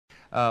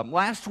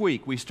Last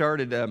week we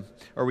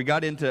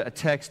got into a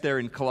text there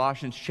in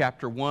Colossians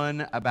chapter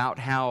 1 about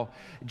how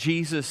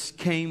Jesus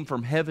came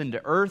from heaven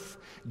to earth.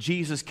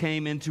 Jesus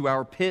came into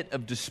our pit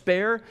of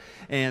despair,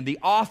 and the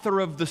author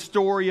of the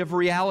story of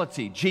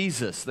reality,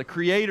 Jesus, the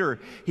Creator,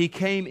 He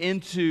came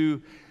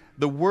into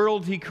the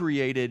world He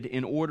created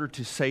in order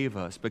to save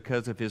us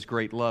because of His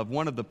great love.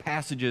 One of the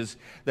passages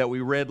that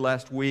we read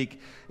last week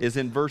is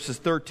in verses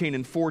 13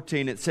 and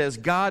 14. It says,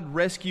 God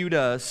rescued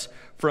us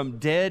from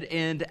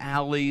dead-end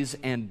alleys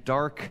and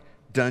dark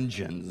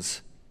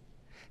dungeons.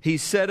 He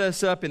set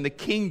us up in the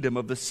kingdom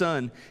of the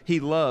Son He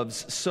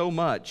loves so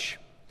much.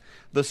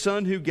 The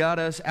Son who got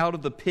us out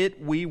of the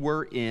pit we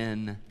were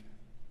in,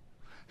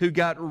 who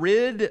got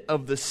rid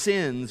of the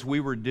sins we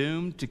were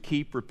doomed to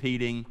keep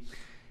repeating.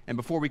 And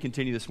before we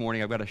continue this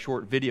morning, I've got a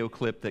short video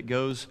clip that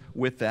goes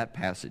with that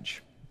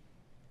passage.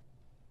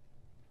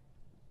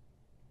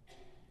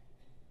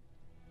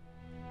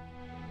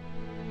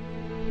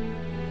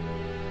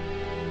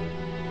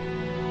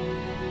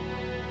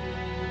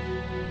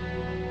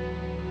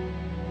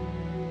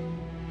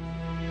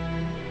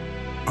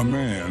 A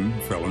man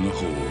fell in a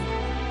hole.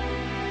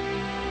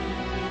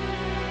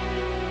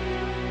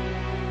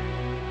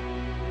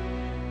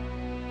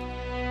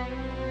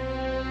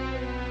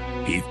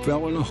 He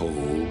fell in a hole,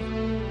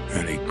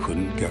 and he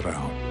couldn't get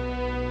out.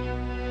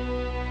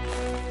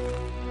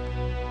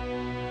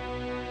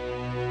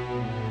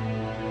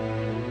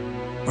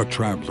 A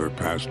traveler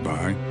passed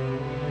by.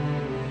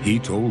 He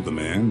told the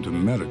man to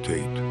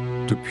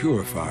meditate, to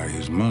purify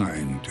his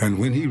mind, and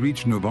when he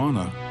reached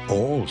nirvana,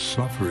 all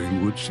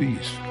suffering would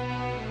cease.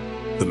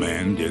 The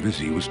man did as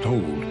he was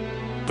told,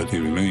 but he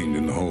remained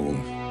in the hole.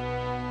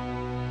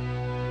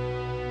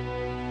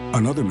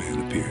 Another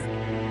man appeared.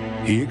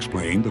 He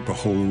explained that the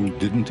hole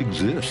didn't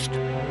exist,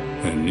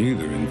 and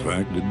neither, in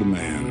fact, did the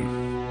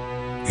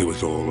man. It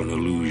was all an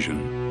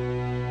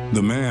illusion.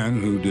 The man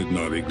who did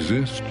not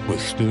exist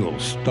was still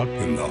stuck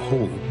in the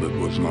hole that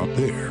was not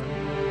there.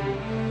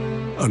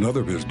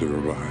 Another visitor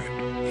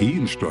arrived. He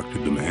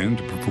instructed the man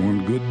to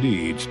perform good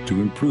deeds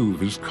to improve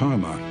his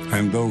karma,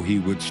 and though he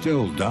would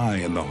still die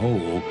in the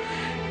hole,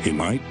 he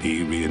might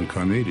be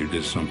reincarnated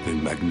as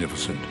something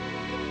magnificent.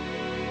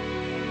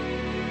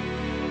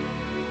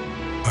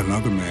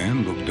 Another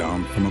man looked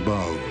down from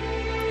above.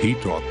 He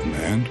taught the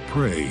man to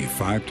pray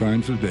 5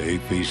 times a day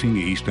facing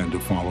east and to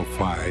follow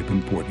 5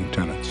 important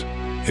tenets.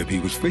 If he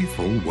was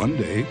faithful, one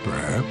day,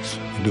 perhaps,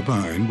 the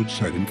divine would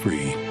set him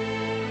free.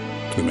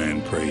 The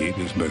man prayed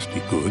as best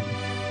he could,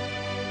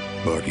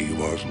 but he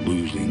was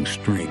losing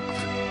strength,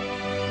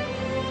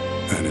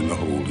 and in the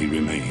hole he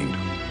remained.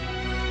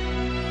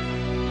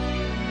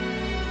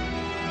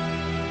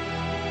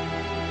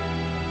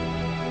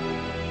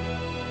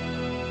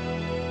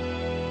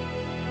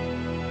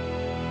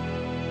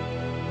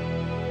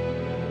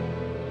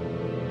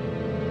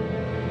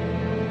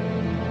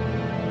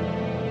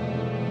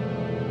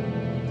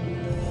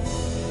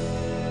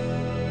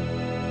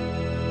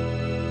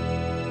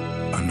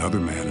 Another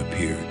man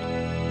appeared.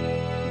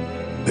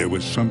 There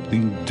was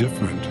something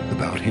different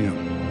about him.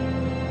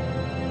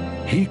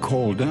 He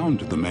called down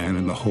to the man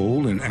in the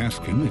hole and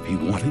asked him if he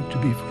wanted to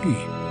be free.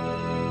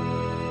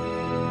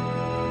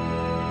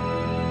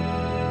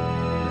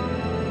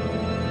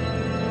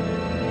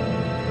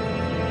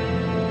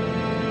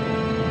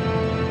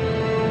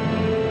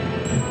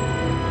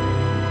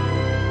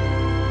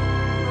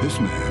 This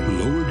man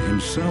lowered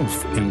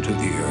himself into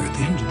the earth,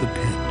 into the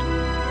pit.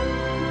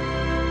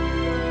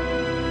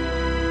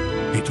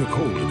 He took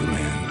hold of the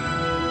man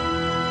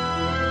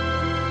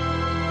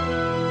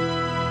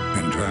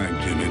and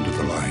dragged him into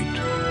the light.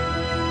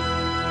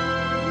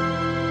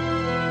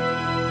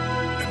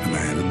 And the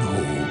man in the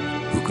hole,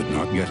 who could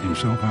not get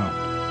himself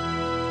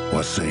out,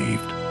 was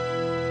saved.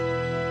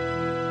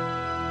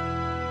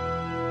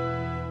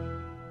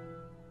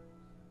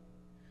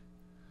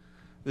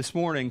 This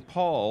morning,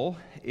 Paul,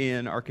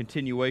 in our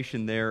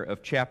continuation there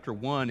of chapter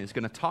 1, is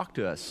going to talk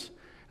to us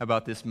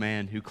about this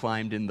man who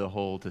climbed in the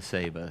hole to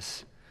save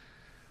us.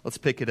 Let's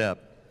pick it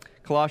up.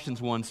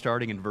 Colossians 1,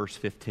 starting in verse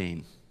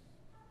 15.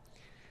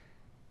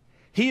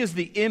 He is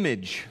the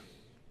image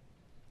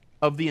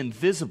of the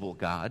invisible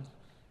God,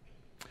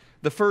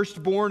 the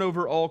firstborn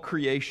over all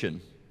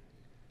creation.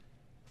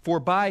 For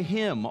by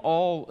Him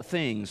all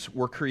things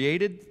were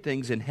created,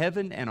 things in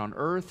heaven and on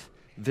earth,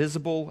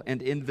 visible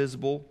and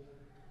invisible,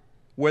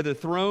 whether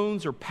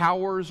thrones or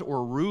powers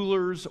or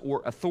rulers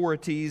or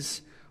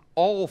authorities,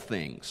 all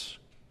things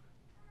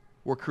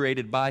were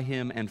created by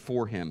Him and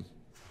for Him.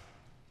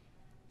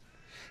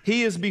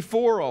 He is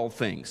before all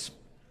things,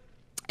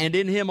 and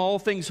in Him all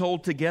things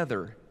hold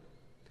together.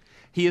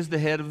 He is the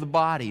head of the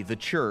body, the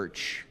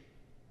church.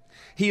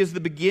 He is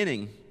the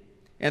beginning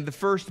and the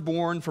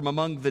firstborn from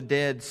among the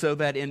dead, so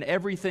that in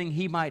everything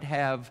He might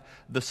have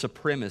the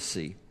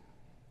supremacy.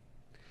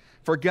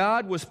 For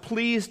God was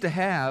pleased to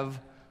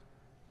have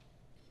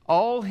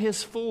all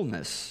His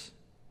fullness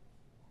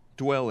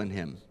dwell in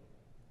Him,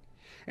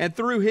 and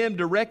through Him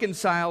to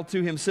reconcile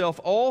to Himself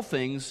all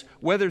things,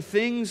 whether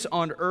things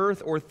on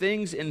earth or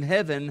things in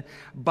heaven,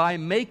 by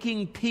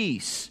making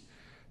peace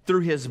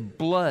through his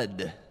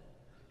blood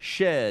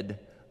shed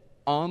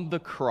on the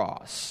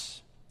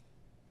cross.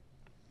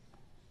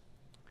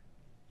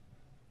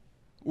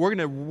 We're going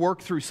to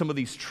work through some of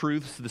these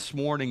truths this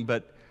morning,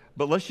 but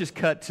let's just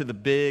cut to the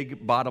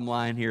big bottom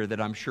line here that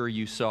I'm sure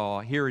you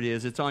saw. Here it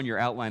is. It's on your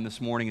outline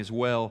this morning as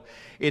well.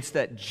 It's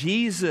that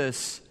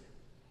Jesus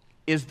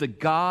is the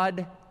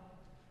God-man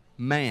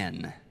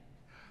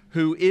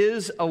who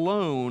is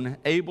alone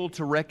able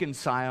to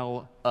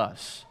reconcile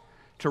us,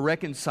 to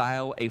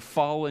reconcile a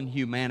fallen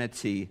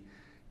humanity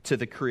to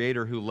the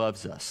Creator who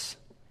loves us.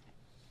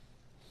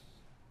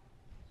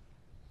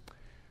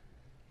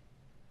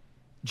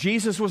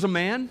 Jesus was a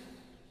man.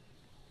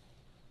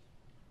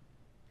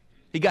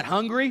 He got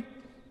hungry.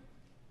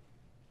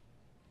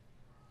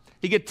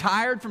 He got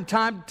tired from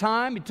time to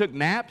time. He took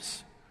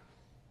naps.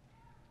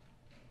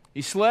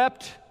 He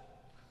slept.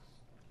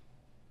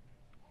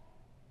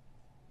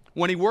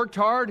 When he worked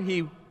hard,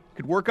 he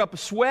could work up a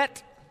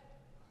sweat.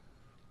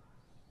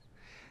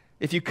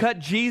 If you cut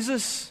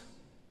Jesus,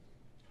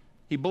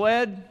 he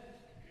bled.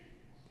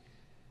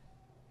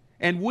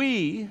 And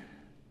we,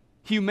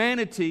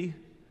 humanity,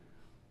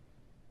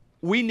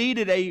 we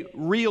needed a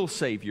real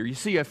Savior. You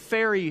see, a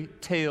fairy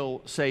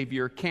tale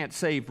Savior can't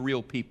save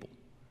real people.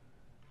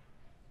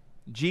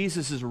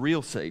 Jesus is a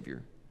real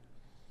Savior.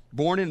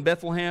 Born in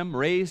Bethlehem,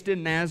 raised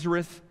in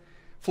Nazareth,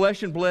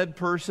 flesh and blood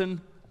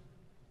person.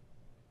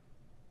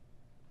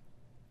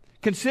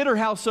 Consider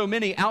how so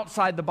many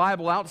outside the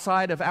Bible,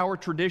 outside of our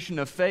tradition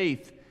of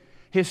faith,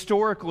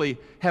 historically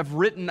have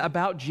written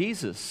about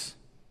Jesus.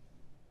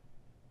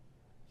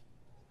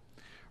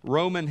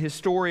 Roman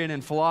historian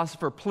and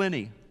philosopher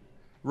Pliny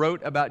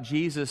wrote about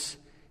Jesus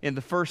in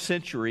the first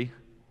century.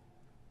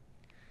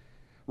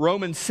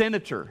 Roman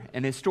senator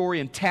and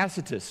historian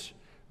Tacitus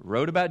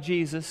wrote about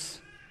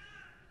Jesus.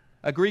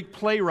 A Greek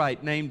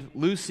playwright named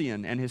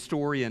Lucian and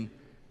historian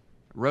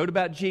wrote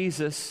about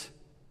Jesus.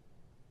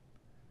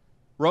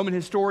 Roman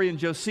historian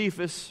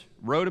Josephus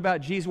wrote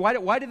about Jesus.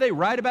 Why did they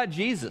write about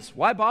Jesus?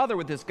 Why bother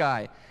with this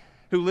guy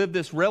who lived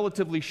this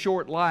relatively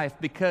short life?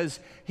 Because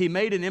he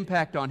made an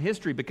impact on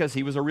history, because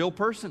he was a real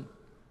person.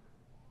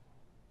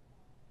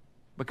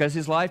 Because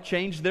his life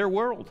changed their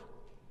world.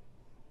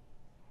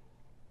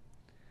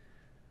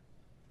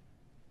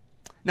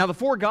 Now, the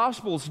four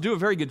Gospels do a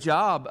very good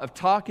job of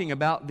talking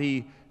about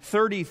the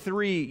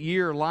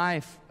 33-year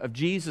life of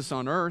Jesus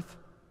on earth.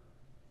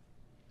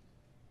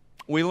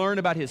 We learn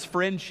about his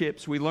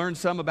friendships. We learn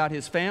some about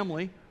his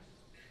family.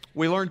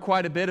 We learn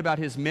quite a bit about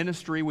his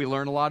ministry. We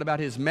learn a lot about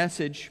his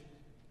message.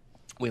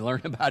 We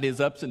learn about his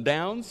ups and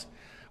downs.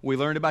 We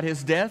learn about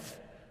his death.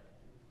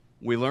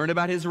 We learn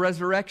about his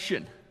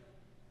resurrection.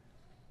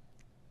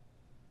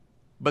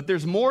 But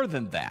there's more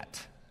than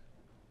that.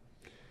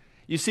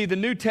 You see, the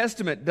New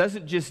Testament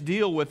doesn't just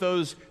deal with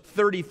those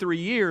 33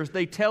 years.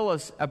 They tell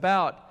us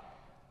about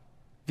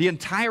the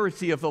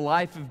entirety of the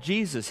life of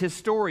Jesus. His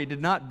story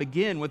did not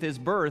begin with his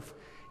birth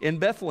in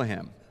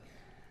Bethlehem.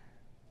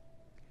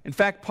 In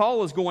fact,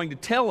 Paul is going to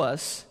tell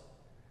us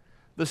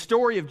the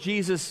story of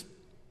Jesus.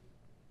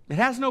 It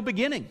has no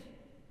beginning.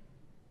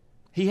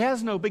 He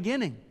has no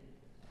beginning.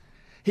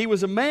 He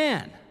was a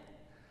man,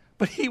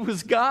 but he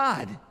was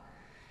God.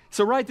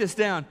 So write this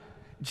down.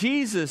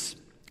 Jesus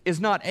is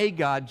not a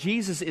God.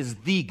 Jesus is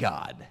the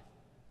God,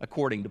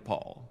 according to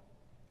Paul.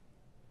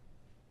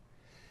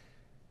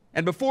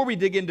 And before we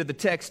dig into the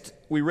text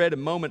we read a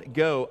moment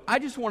ago, I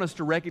just want us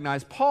to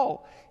recognize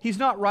Paul, he's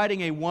not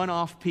writing a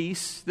one-off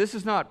piece. This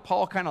is not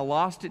Paul kind of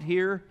lost it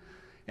here,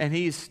 and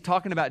he's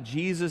talking about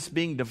Jesus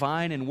being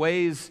divine in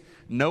ways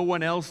no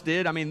one else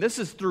did. I mean, this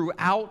is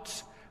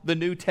throughout the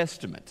New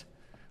Testament,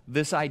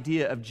 this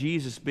idea of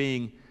Jesus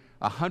being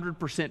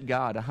 100%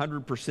 God,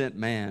 100%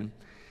 man.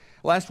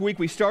 Last week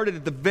we started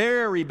at the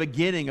very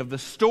beginning of the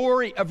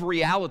story of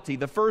reality,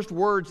 the first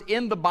words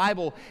in the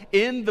Bible,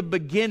 in the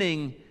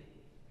beginning,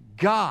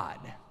 God.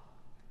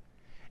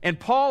 And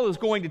Paul is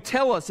going to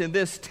tell us in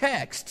this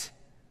text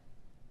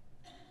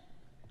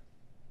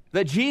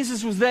that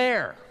Jesus was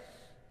there.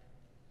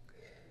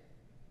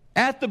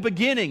 At the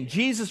beginning,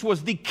 Jesus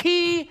was the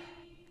key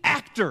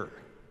actor.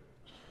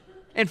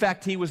 In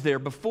fact, he was there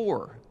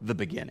before the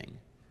beginning.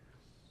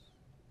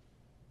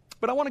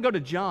 But I want to go to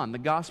John, the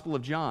Gospel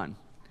of John,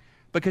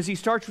 because he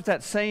starts with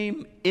that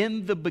same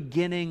in the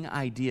beginning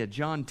idea.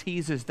 John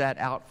teases that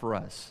out for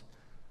us.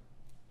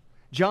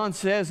 John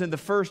says in the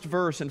first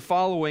verse and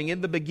following,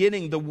 in the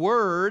beginning, the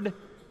Word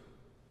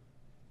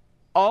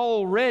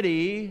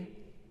already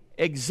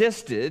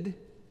existed.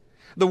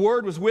 The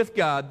Word was with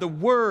God. The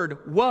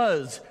Word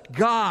was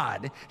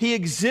God. He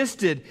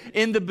existed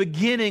in the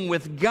beginning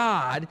with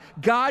God.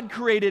 God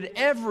created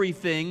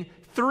everything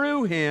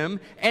through Him,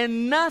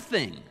 and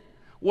nothing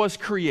was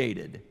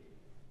created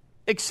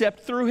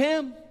except through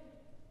Him.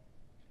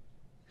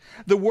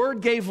 The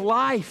Word gave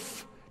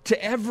life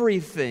to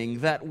everything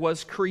that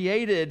was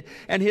created,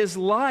 and His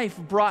life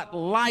brought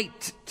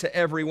light to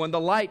everyone. The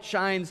light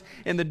shines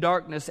in the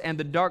darkness, and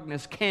the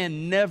darkness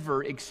can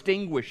never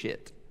extinguish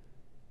it.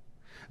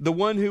 The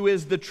one who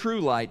is the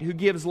true light, who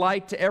gives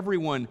light to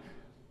everyone,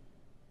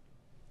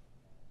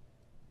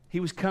 He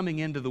was coming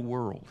into the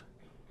world.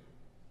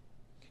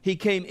 He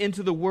came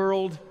into the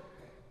world.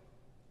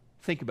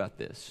 Think about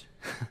this.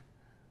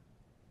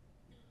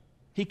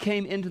 He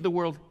came into the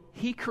world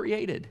He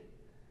created.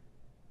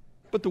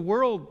 But the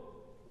world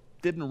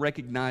didn't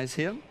recognize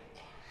Him.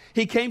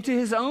 He came to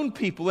His own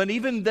people, and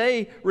even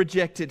they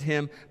rejected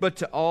Him. But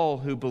to all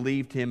who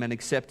believed Him and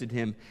accepted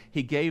Him,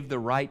 He gave the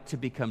right to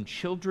become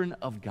children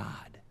of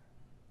God.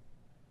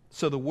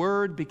 So the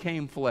Word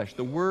became flesh.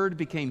 The Word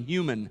became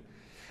human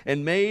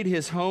and made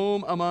His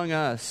home among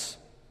us.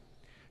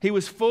 He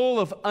was full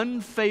of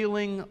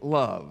unfailing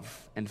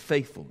love and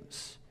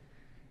faithfulness,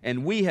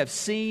 and we have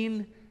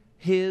seen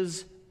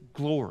His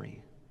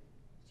glory,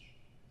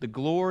 the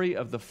glory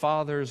of the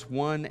Father's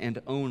one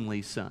and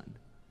only Son.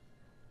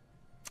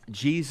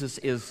 Jesus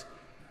is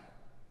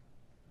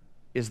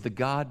the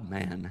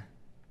God-man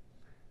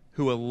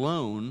who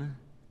alone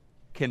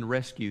can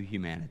rescue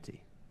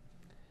humanity.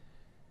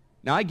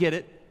 Now, I get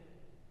it.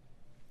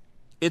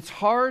 It's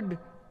hard,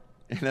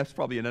 and that's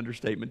probably an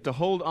understatement, to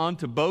hold on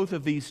to both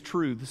of these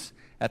truths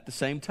at the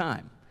same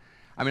time.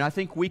 I mean, I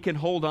think we can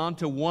hold on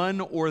to one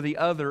or the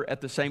other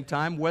at the same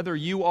time. Whether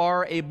you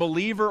are a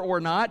believer or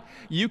not,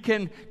 you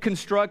can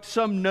construct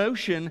some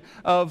notion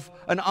of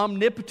an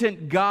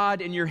omnipotent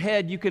God in your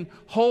head. You can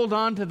hold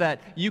on to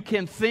that. You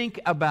can think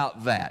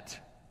about that.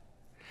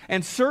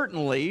 And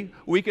certainly,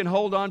 we can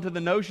hold on to the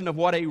notion of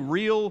what a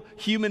real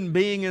human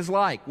being is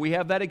like. We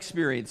have that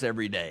experience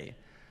every day.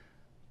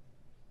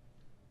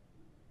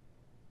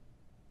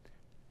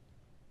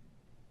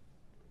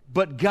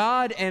 But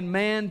God and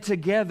man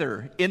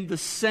together in the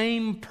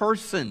same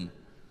person,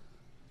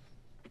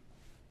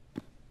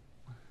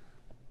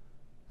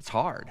 it's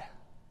hard.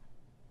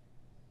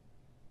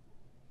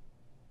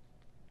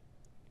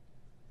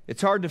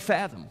 It's hard to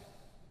fathom.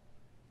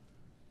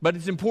 But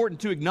it's important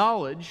to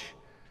acknowledge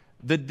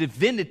the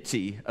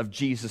divinity of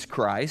Jesus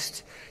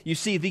Christ. You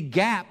see, the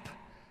gap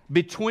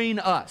between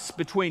us,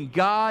 between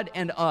God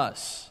and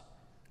us,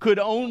 could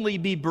only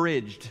be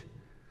bridged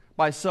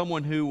by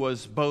someone who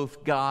was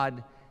both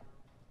God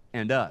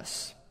and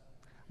us.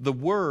 The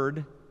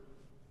Word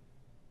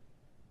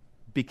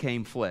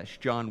became flesh,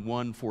 John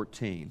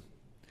 1:14.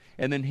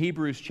 And then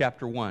Hebrews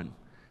chapter 1.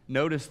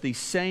 Notice the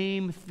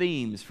same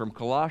themes from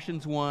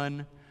Colossians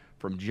 1,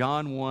 from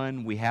John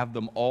 1. We have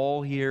them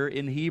all here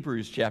in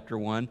Hebrews chapter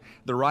 1.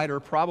 The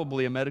writer,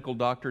 probably a medical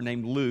doctor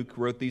named Luke,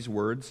 wrote these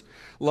words.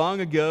 Long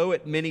ago,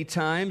 at many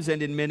times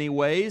and in many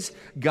ways,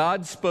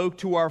 God spoke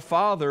to our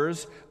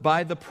fathers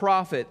by the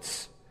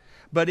prophets.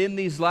 But in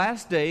these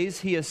last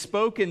days, He has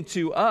spoken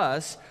to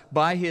us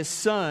by His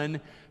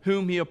Son,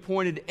 whom He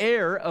appointed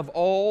heir of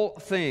all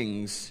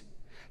things,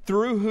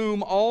 through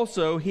whom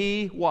also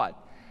He, what?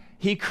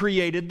 He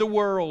created the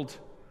world.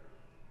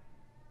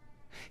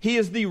 He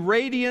is the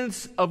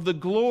radiance of the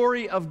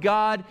glory of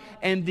God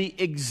and the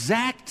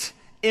exact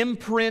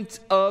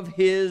imprint of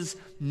His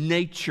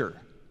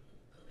nature.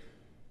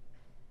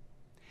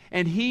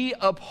 And He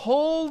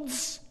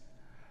upholds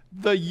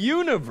the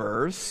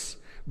universe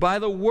by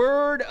the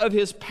word of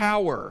His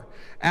power.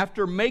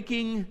 After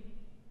making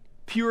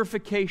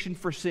purification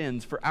for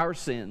sins, for our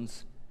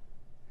sins,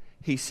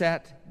 He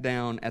sat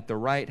down at the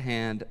right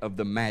hand of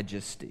the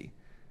Majesty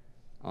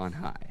on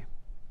high.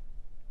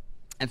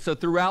 And so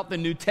throughout the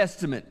New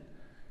Testament,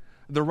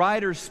 the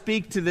writers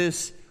speak to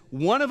this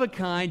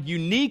one-of-a-kind,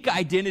 unique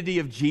identity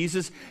of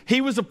Jesus. He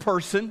was a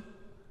person.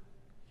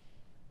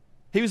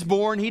 He was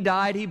born, He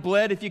died, He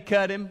bled if you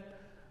cut Him.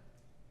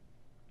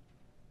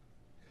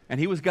 And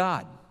He was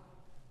God,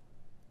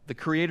 the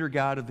creator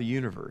God of the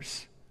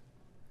universe.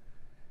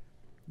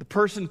 The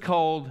person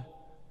called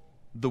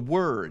the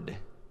Word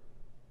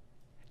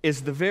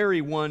is the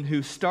very one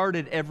who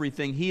started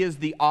everything. He is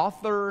the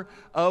author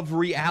of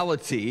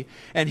reality,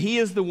 and He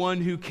is the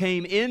one who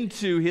came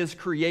into His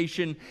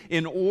creation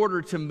in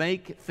order to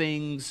make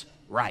things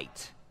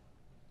right.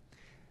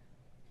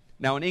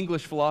 Now, an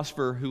English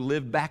philosopher who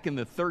lived back in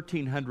the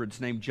 1300s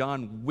named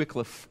John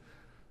Wycliffe,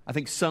 I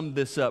think summed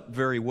this up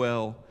very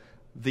well.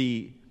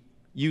 The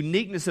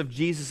uniqueness of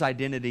Jesus'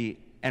 identity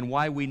and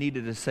why we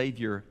needed a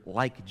Savior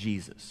like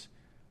Jesus.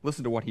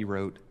 Listen to what he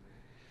wrote.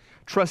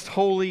 Trust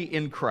wholly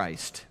in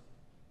Christ.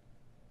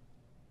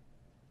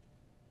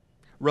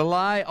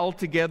 Rely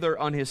altogether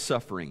on His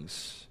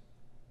sufferings.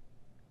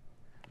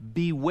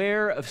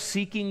 Beware of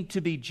seeking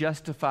to be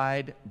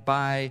justified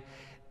by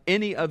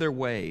any other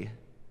way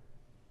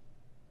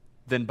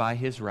than by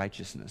His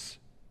righteousness.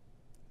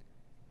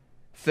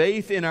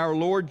 Faith in our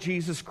Lord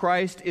Jesus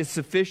Christ is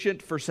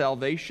sufficient for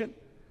salvation.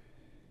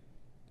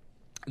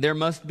 There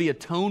must be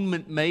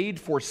atonement made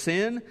for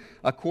sin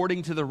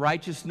according to the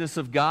righteousness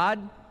of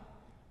God.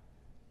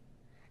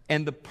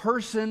 And the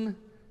person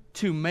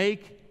to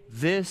make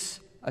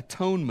this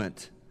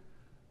atonement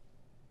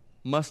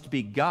must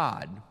be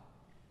God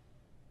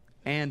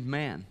and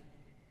man.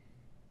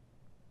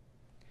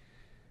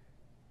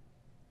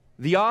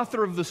 The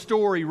author of the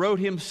story wrote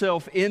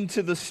himself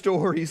into the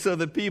story so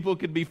that people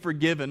could be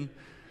forgiven,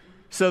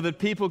 so that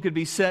people could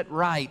be set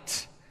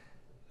right.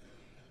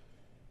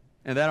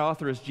 And that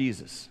author is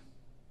Jesus.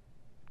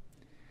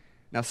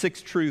 Now,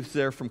 6 truths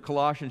there from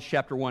Colossians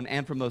chapter 1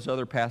 and from those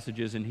other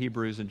passages in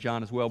Hebrews and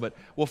John as well, but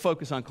we'll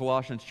focus on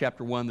Colossians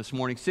chapter 1 this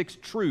morning. 6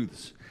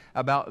 truths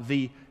about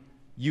the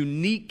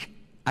unique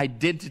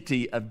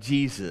identity of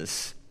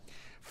Jesus.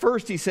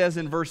 First, he says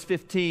in verse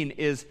 15,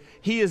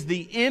 He is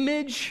the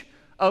image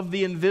of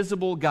the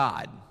invisible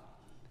God.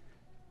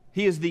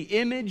 He is the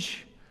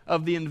image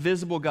of the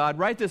invisible God.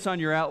 Write this on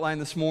your outline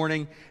this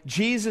morning.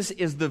 Jesus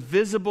is the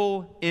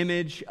visible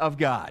image of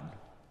God.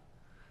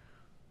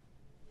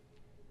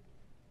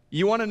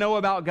 You want to know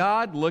about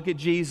God? Look at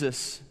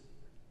Jesus.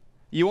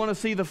 You want to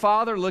see the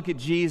Father? Look at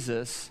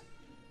Jesus.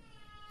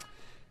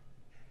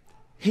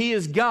 He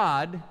is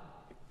God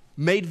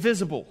made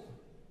visible.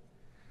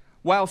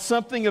 While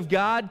something of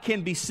God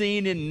can be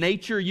seen in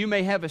nature, you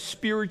may have a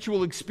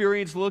spiritual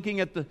experience looking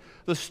at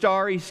the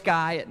starry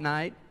sky at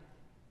night,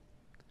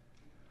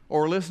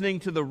 or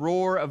listening to the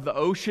roar of the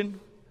ocean.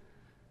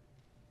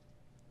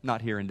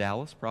 Not here in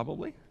Dallas,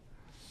 probably.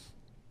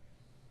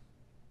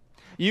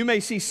 You may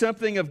see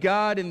something of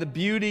God in the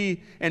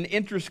beauty and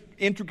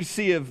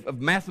intricacy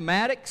of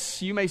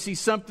mathematics. You may see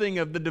something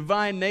of the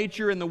divine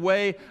nature in the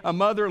way a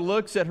mother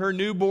looks at her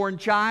newborn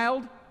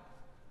child.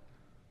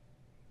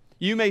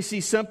 You may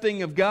see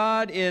something of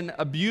God in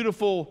a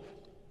beautiful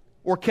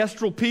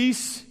orchestral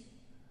piece.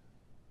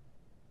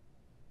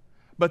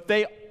 But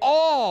they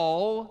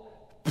all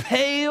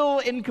pale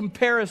in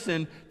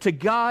comparison to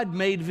God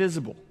made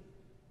visible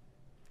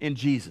in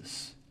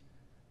Jesus.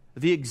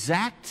 The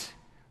exact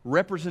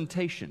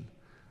representation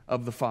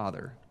of the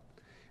Father.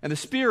 And the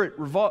Spirit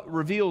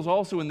reveals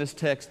also in this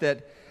text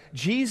that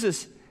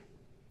Jesus,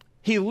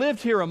 He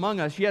lived here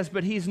among us, yes,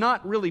 but He's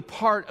not really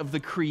part of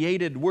the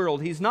created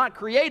world. He's not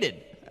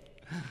created.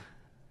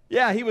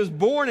 Yeah, He was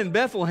born in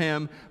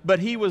Bethlehem, but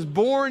He was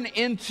born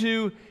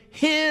into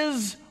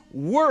His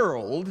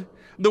world,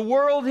 the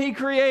world He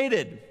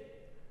created.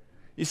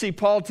 You see,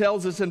 Paul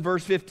tells us in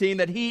verse 15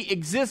 that He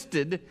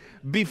existed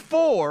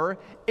before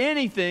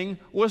anything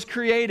was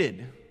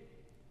created.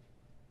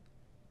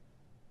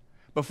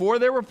 Before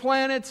there were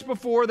planets,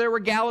 before there were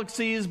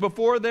galaxies,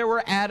 before there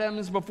were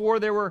atoms, before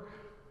there were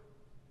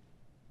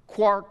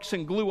quarks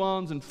and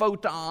gluons and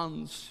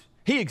photons,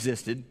 He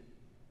existed.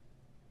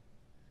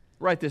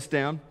 Write this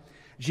down.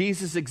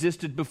 Jesus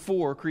existed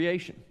before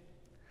creation.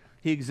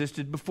 He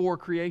existed before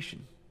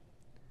creation.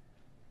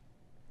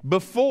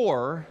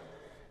 Before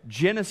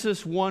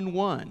Genesis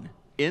 1:1,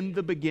 in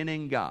the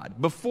beginning God.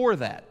 Before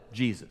that,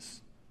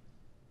 Jesus.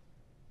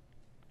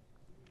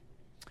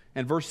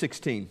 And verse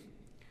 16.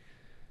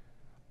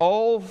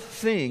 All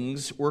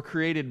things were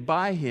created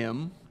by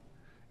Him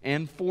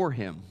and for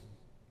Him.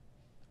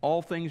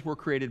 All things were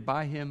created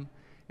by Him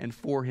and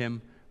for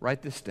Him.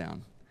 Write this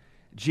down.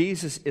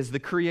 Jesus is the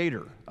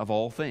creator of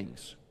all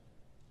things.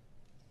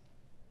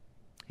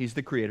 He's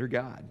the creator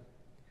God.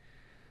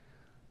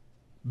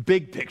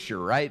 Big picture,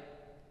 right?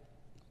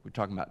 We're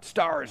talking about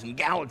stars and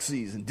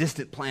galaxies and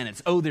distant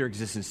planets owe their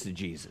existence to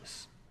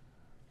Jesus.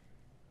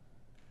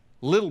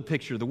 Little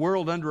picture, the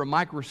world under a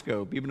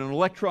microscope, even an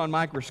electron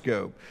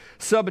microscope,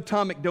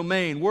 subatomic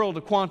domain, world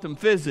of quantum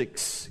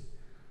physics.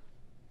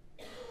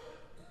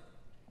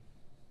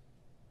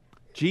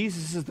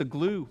 Jesus is the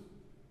glue,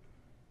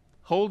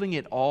 holding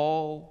it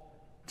all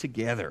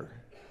together.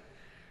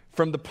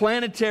 From the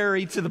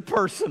planetary to the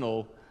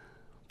personal,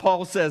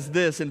 Paul says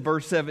this in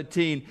verse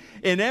 17,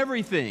 in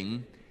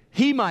everything,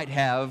 He might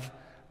have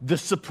the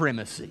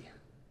supremacy.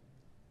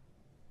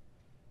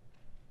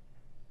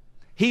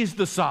 He's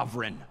the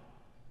sovereign.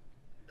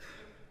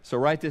 So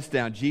write this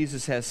down.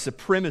 Jesus has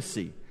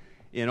supremacy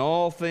in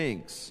all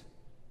things.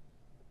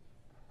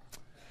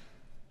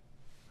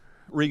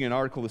 Reading an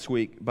article this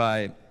week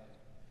by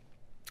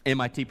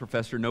MIT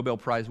professor, Nobel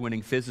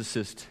Prize-winning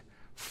physicist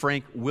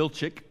Frank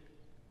Wilczek.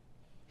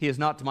 He is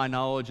not, to my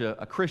knowledge,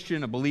 a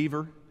Christian, a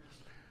believer,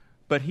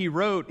 but he's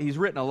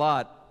written a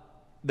lot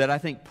that I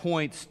think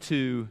points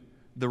to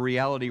the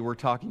reality we're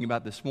talking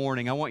about this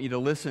morning. I want you to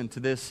listen to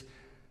this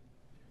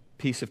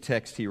piece of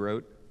text he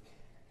wrote.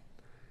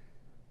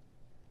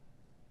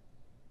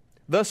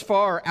 Thus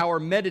far, our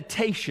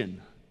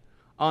meditation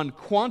on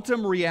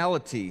quantum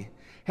reality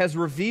has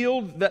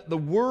revealed that the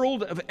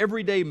world of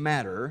everyday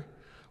matter,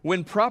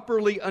 when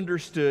properly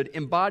understood,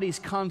 embodies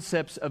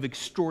concepts of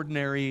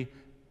extraordinary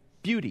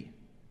beauty.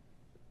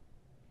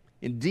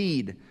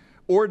 Indeed,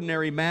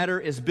 ordinary matter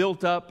is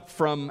built up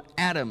from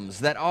atoms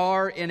that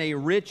are, in a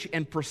rich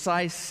and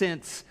precise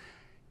sense,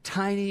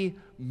 tiny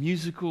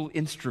musical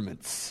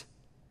instruments.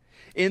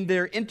 In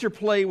their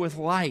interplay with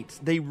light,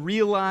 they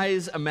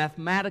realize a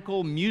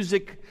mathematical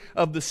music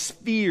of the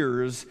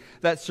spheres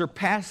that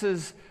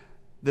surpasses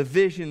the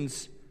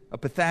visions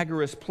of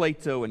Pythagoras,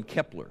 Plato, and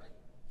Kepler.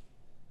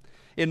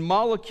 In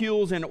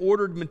molecules and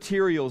ordered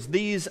materials,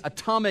 these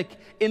atomic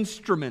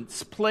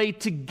instruments play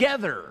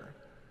together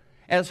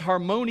as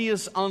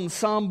harmonious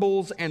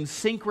ensembles and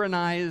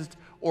synchronized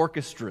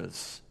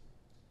orchestras.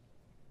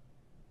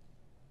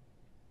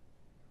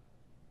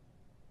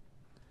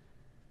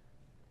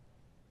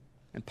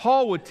 And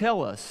Paul would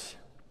tell us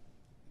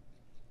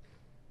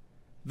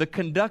the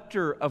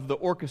conductor of the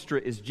orchestra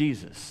is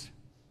Jesus.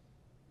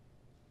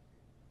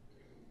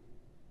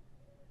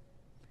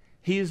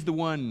 He is the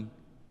one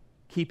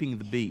keeping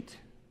the beat.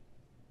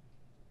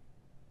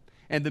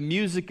 And the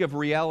music of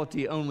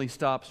reality only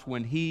stops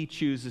when He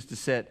chooses to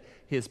set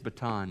His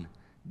baton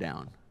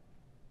down.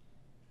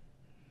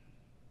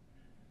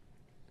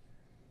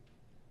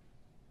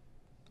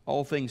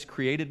 All things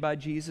created by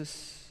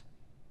Jesus,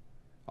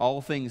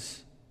 all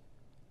things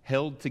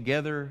held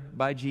together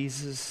by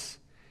Jesus,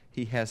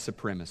 He has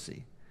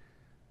supremacy.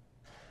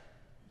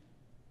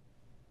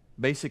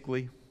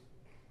 Basically,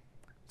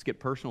 let's get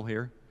personal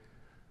here.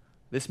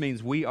 This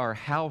means we are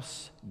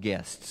house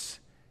guests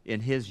in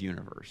His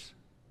universe.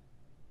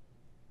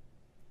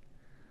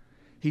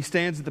 He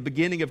stands at the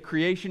beginning of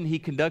creation. He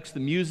conducts the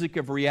music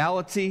of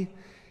reality,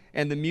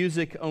 and the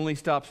music only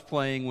stops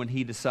playing when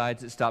He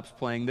decides it stops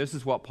playing. This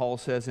is what Paul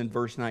says in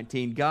verse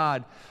 19.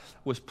 God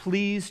was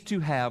pleased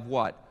to have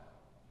what?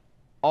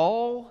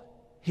 All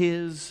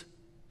His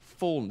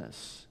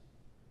fullness.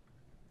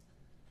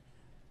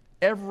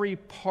 Every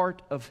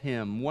part of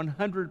Him,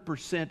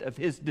 100% of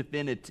His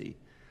divinity,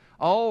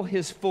 all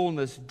His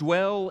fullness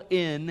dwell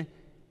in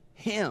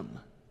Him.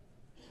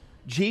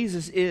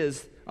 Jesus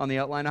is, on the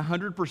outline,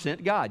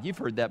 100% God. You've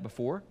heard that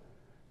before.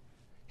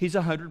 He's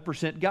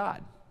 100%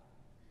 God.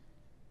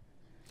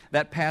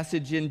 That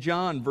passage in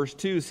John, verse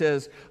 2,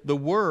 says, the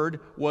Word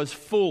was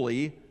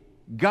fully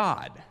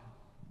God.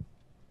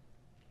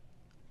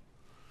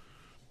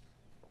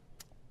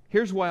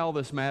 Here's why all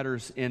this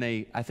matters in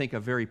I think, a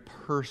very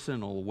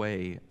personal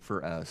way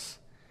for us.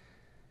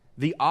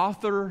 The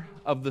author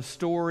of the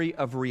story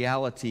of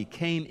reality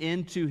came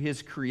into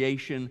His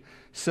creation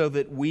so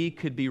that we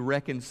could be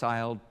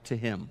reconciled to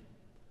Him,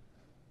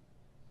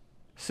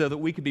 so that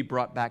we could be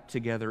brought back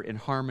together in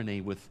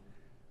harmony with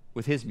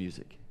His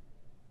music.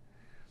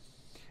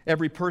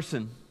 Every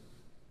person,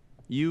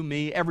 you,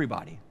 me,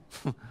 everybody,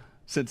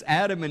 since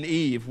Adam and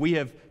Eve, we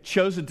have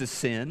chosen to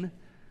sin.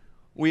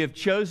 We have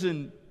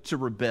chosen to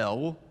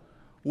rebel.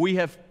 We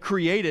have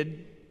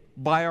created,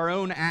 by our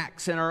own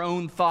acts and our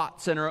own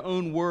thoughts and our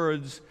own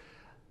words,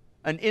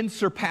 an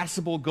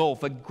insurpassable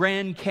gulf, a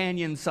Grand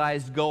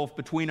Canyon-sized gulf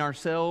between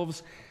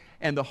ourselves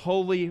and the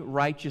holy,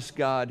 righteous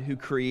God who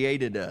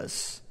created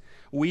us.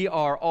 We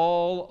are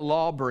all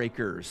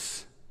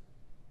lawbreakers.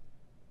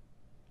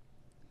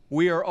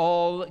 We are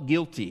all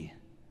guilty.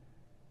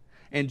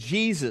 And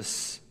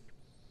Jesus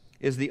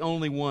is the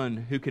only one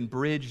who can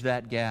bridge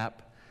that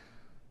gap.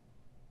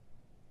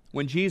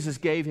 When Jesus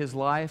gave His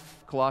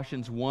life,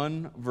 Colossians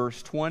 1,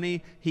 verse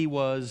 20, He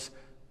was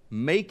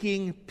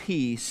making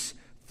peace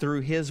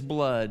through His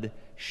blood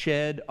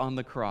shed on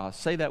the cross.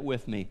 Say that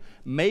with me.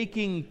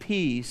 Making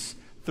peace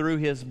through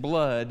His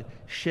blood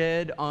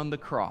shed on the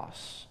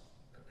cross.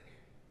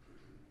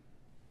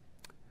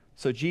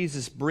 So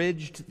Jesus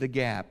bridged the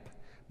gap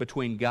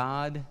between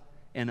God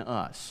and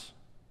us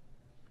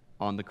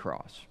on the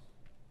cross.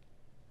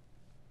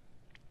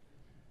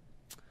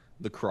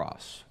 The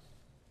cross.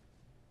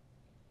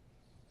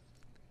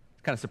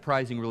 It's kind of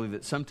surprising, really,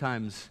 that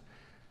sometimes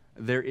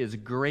there is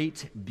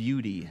great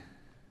beauty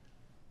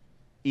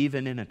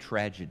even in a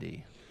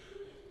tragedy.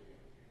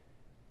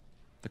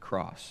 The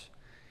cross.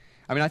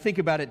 I mean, I think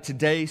about it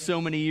today,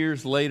 so many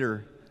years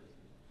later.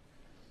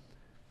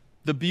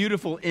 The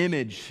beautiful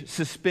image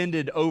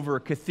suspended over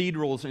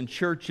cathedrals and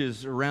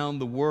churches around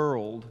the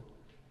world.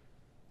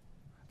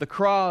 The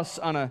cross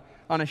on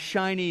a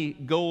shiny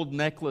gold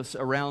necklace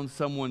around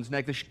someone's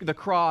neck. The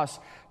cross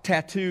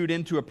tattooed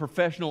into a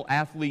professional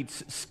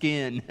athlete's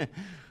skin.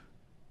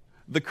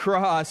 The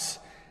cross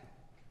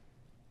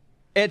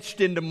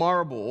etched into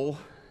marble.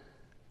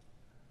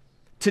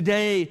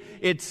 Today,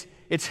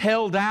 it's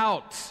held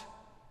out.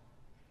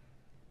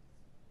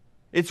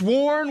 It's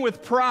worn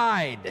with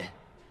pride.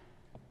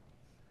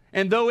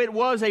 And though it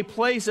was a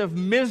place of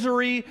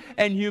misery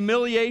and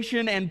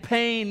humiliation and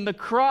pain, the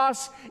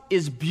cross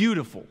is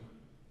beautiful.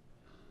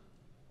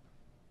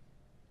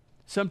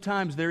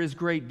 Sometimes there is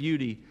great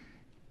beauty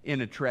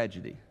in a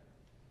tragedy.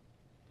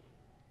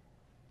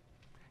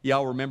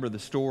 Y'all remember the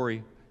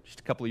story just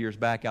a couple of years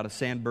back out of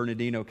San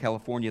Bernardino,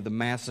 California, the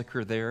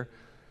massacre there.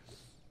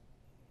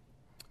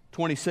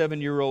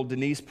 27-year-old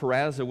Denise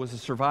Peraza was a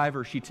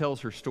survivor. She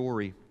tells her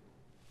story.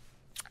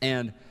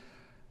 And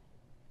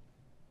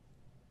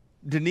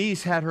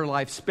Denise had her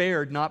life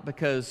spared not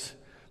because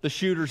the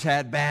shooters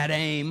had bad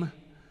aim,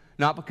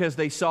 not because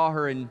they saw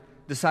her and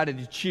decided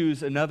to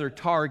choose another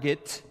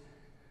target.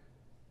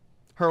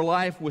 Her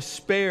life was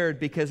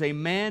spared because a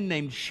man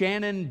named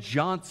Shannon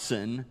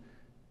Johnson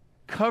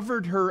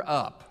covered her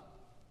up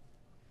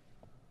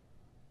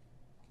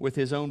with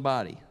his own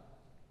body,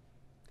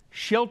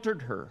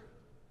 sheltered her,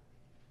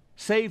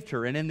 saved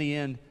her, and in the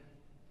end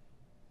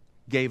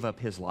gave up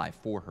his life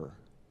for her.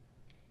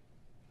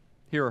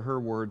 Here are her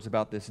words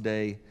about this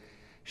day.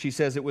 She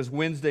says, it was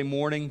Wednesday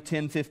morning,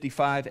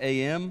 10:55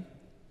 a.m.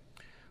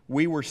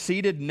 We were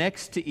seated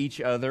next to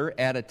each other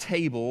at a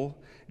table,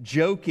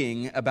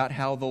 joking about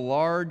how the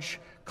large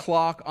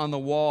clock on the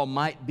wall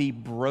might be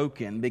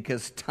broken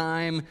because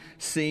time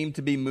seemed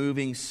to be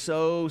moving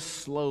so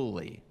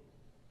slowly.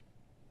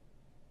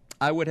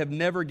 I would have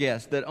never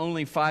guessed that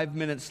only 5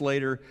 minutes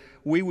later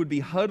we would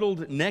be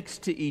huddled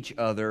next to each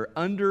other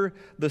under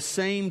the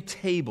same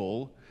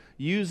table,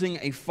 using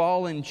a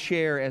fallen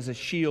chair as a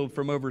shield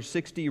from over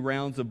 60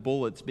 rounds of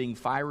bullets being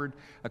fired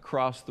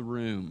across the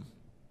room.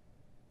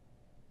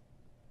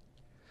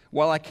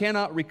 While I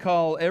cannot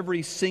recall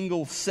every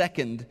single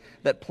second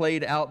that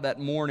played out that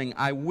morning,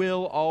 I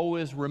will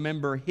always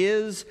remember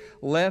his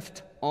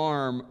left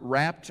arm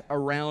wrapped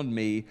around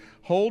me,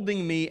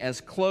 holding me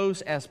as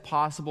close as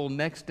possible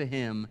next to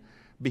him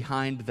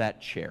behind that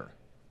chair.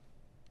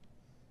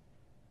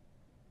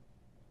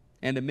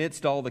 And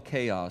amidst all the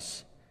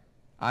chaos,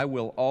 I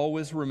will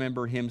always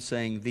remember him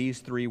saying these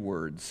 3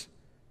 words,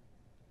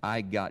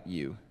 "I got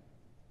you."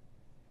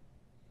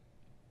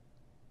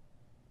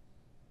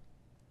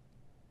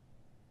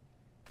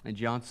 And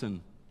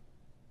Johnson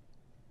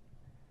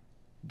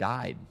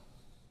died,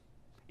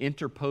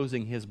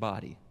 interposing his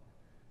body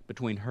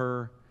between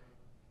her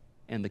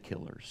and the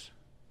killers,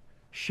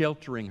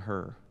 sheltering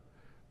her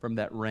from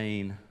that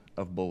rain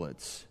of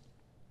bullets.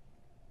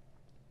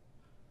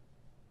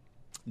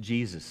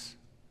 Jesus,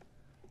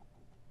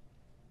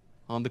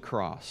 on the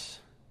cross,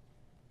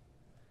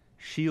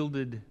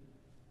 shielded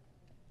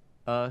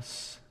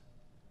us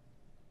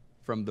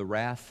from the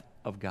wrath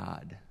of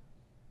God.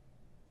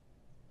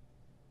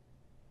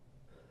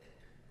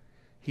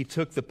 He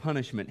took the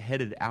punishment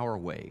headed our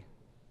way.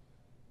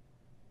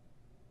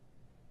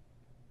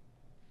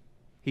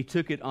 He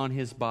took it on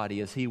his body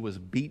as he was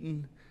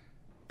beaten,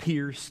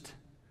 pierced,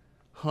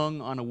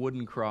 hung on a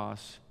wooden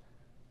cross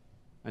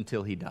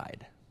until he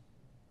died.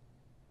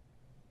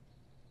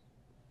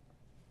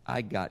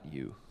 I got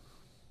you.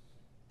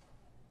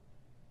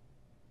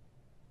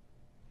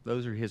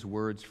 Those are his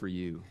words for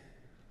you.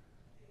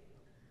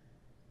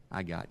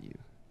 I got you.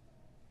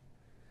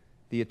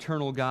 The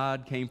eternal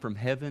God came from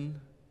heaven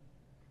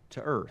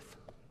to earth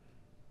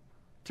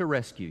to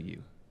rescue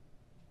you.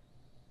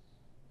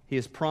 He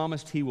has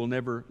promised he will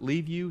never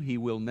leave you. He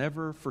will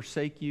never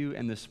forsake you.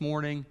 And this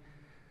morning,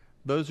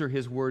 those are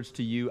his words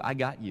to you. I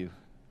got you.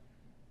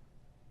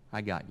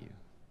 I got you.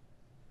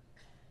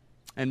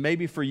 And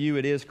maybe for you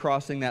it is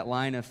crossing that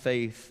line of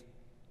faith,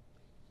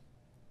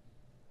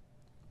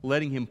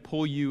 letting him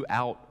pull you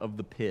out of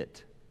the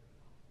pit,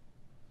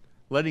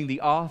 letting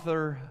the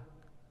author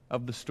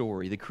of the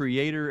story, the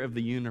creator of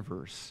the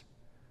universe,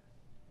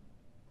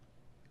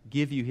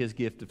 give you his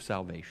gift of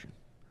salvation.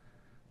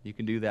 You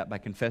can do that by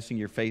confessing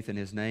your faith in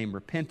his name,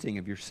 repenting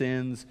of your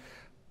sins,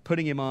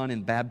 putting him on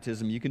in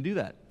baptism. You can do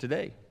that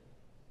today.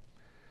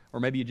 Or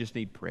maybe you just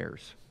need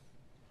prayers.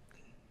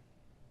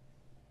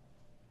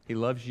 He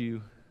loves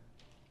you.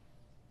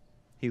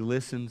 He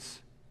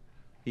listens.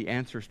 He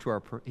answers our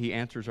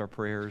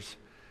prayers.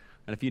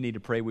 And if you need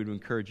to pray, we would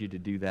encourage you to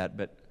do that.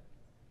 But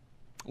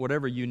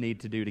whatever you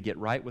need to do to get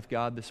right with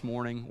God this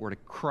morning or to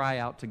cry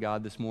out to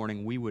God this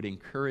morning, we would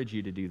encourage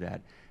you to do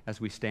that as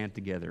we stand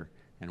together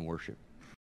and worship.